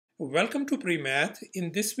Welcome to Premath.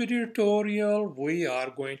 In this video tutorial, we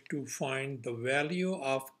are going to find the value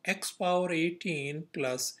of x power 18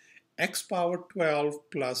 plus x power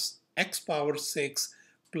 12 plus x power 6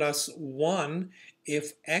 plus 1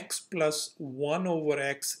 if x plus 1 over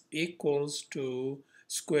x equals to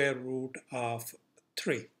square root of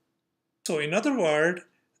 3. So in other words,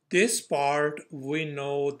 this part we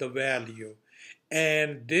know the value,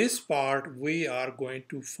 and this part we are going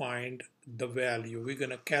to find the value. We're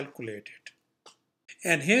going to calculate it.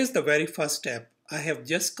 And here's the very first step. I have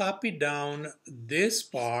just copied down this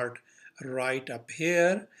part right up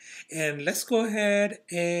here, and let's go ahead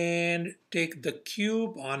and take the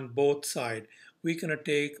cube on both sides. We're going to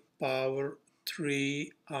take power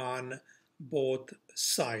 3 on both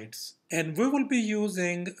sides, and we will be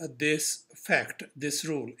using this fact, this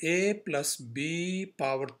rule: a plus b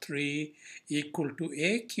power 3 equal to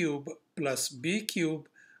a cube plus b cube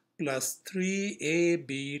plus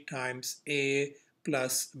 3ab times a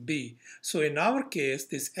plus b. So in our case,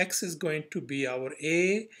 this x is going to be our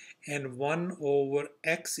a and 1 over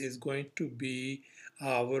x is going to be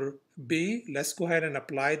our b. Let's go ahead and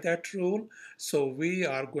apply that rule. So we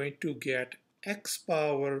are going to get x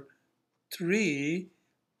power 3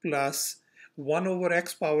 plus 1 over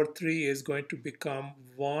x power 3 is going to become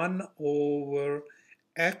 1 over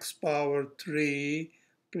x power 3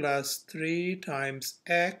 plus 3 times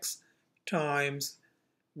x times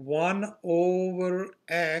 1 over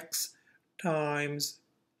x times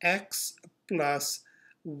x plus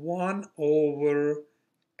 1 over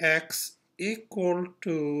x equal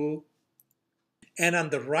to, and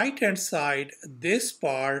on the right hand side, this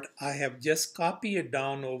part I have just copied it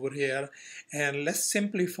down over here, and let's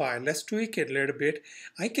simplify, let's tweak it a little bit.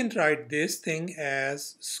 I can write this thing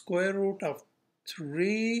as square root of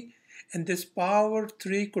 3, and this power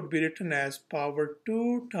 3 could be written as power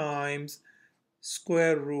 2 times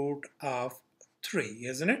square root of 3,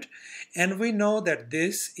 isn't it? And we know that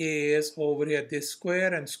this is over here, this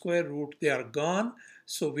square and square root, they are gone.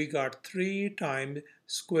 So we got 3 times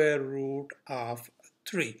square root of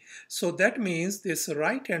 3. So that means this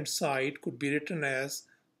right hand side could be written as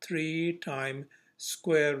 3 times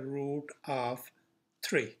square root of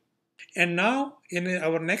 3. And now in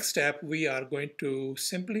our next step, we are going to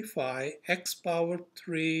simplify x power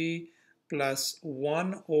 3 plus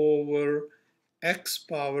 1 over x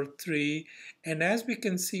power 3, and as we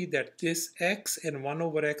can see that this x and 1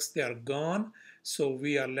 over x, they are gone, so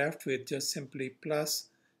we are left with just simply plus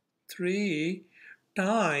 3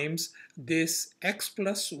 times this x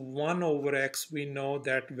plus 1 over x. We know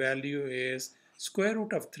that value is square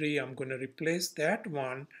root of 3. I'm going to replace that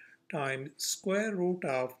one times square root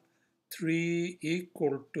of 3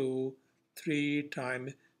 equal to 3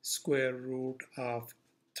 times square root of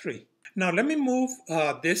 3. Now let me move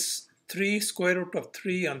this 3 square root of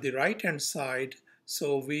 3 on the right hand side,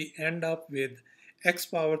 so we end up with x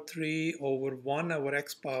power 3 over 1 over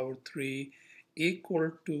x power 3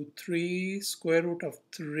 equal to 3 square root of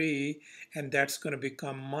 3, and that's going to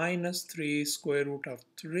become minus 3 square root of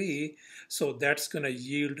 3, so that's going to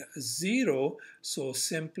yield 0. So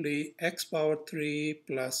simply x power 3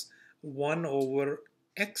 plus 1 over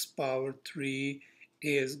x power 3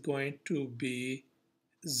 is going to be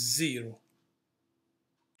 0.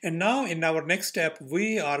 And now in our next step,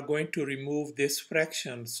 we are going to remove this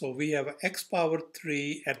fraction. So we have x power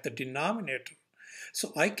 3 at the denominator.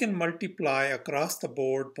 So I can multiply across the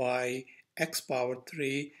board by x power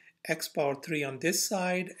 3 on this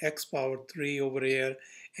side, x power 3 over here,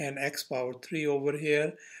 and x power 3 over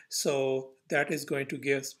here. So that is going to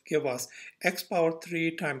give us x power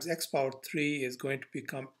 3 times x power 3 is going to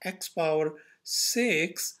become x power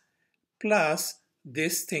 6 plus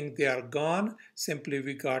this thing, they are gone. Simply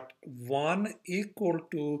we got 1 equal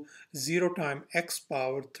to 0 times x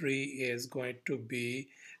power 3 is going to be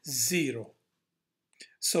 0.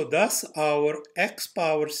 So thus our x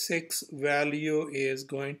power 6 value is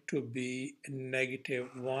going to be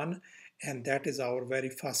 -1, and that is our very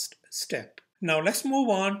first step. Now let's move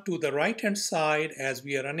on to the right hand side as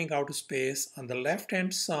we are running out of space on the left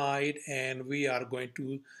hand side, and we are going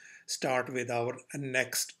to start with our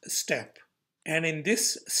next step. And in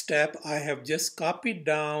this step, I have just copied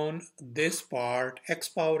down this part, x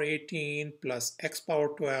power 18 plus x power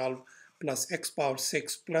 12 plus x power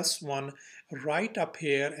 6 plus 1 right up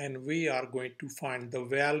here, and we are going to find the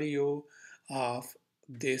value of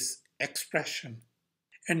this expression.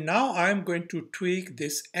 And now I'm going to tweak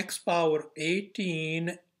this x power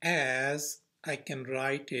 18 as I can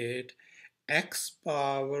write it x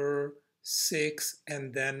power 6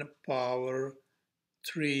 and then power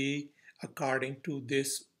 3 according to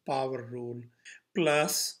this power rule,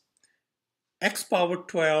 plus x power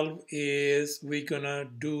 12 is, we're gonna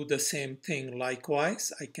do the same thing.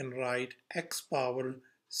 Likewise, I can write x power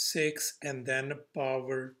 6 and then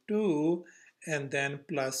power 2 and then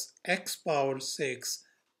plus x power 6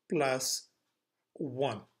 plus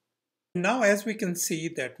 1. Now as we can see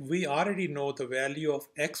that we already know the value of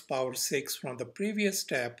x power 6 from the previous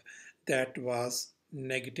step, that was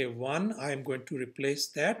negative 1. I am going to replace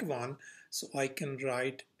that one, so I can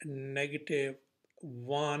write negative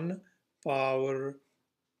 1 power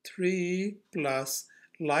 3 plus,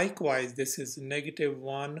 likewise this is negative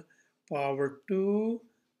 1 power 2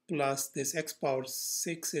 plus this x power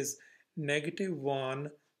 6 is negative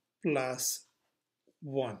 1 plus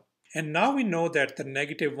 1. And now we know that the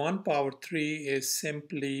negative 1 power 3 is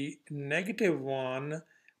simply negative 1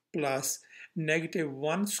 plus negative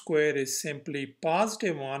 1 square is simply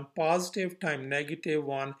positive 1. Positive times negative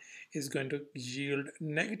 1 is going to yield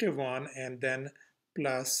negative 1 and then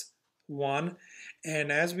plus 1.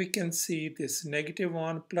 And as we can see, this negative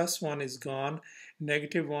 1 plus 1 is gone,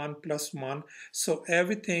 negative 1 plus 1. So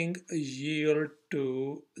everything yield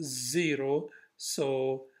to 0.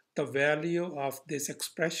 So the value of this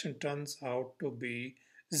expression turns out to be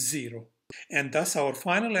 0. And thus our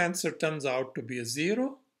final answer turns out to be a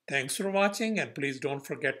 0. Thanks for watching, and please don't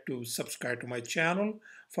forget to subscribe to my channel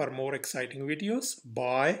for more exciting videos.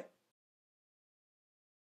 Bye.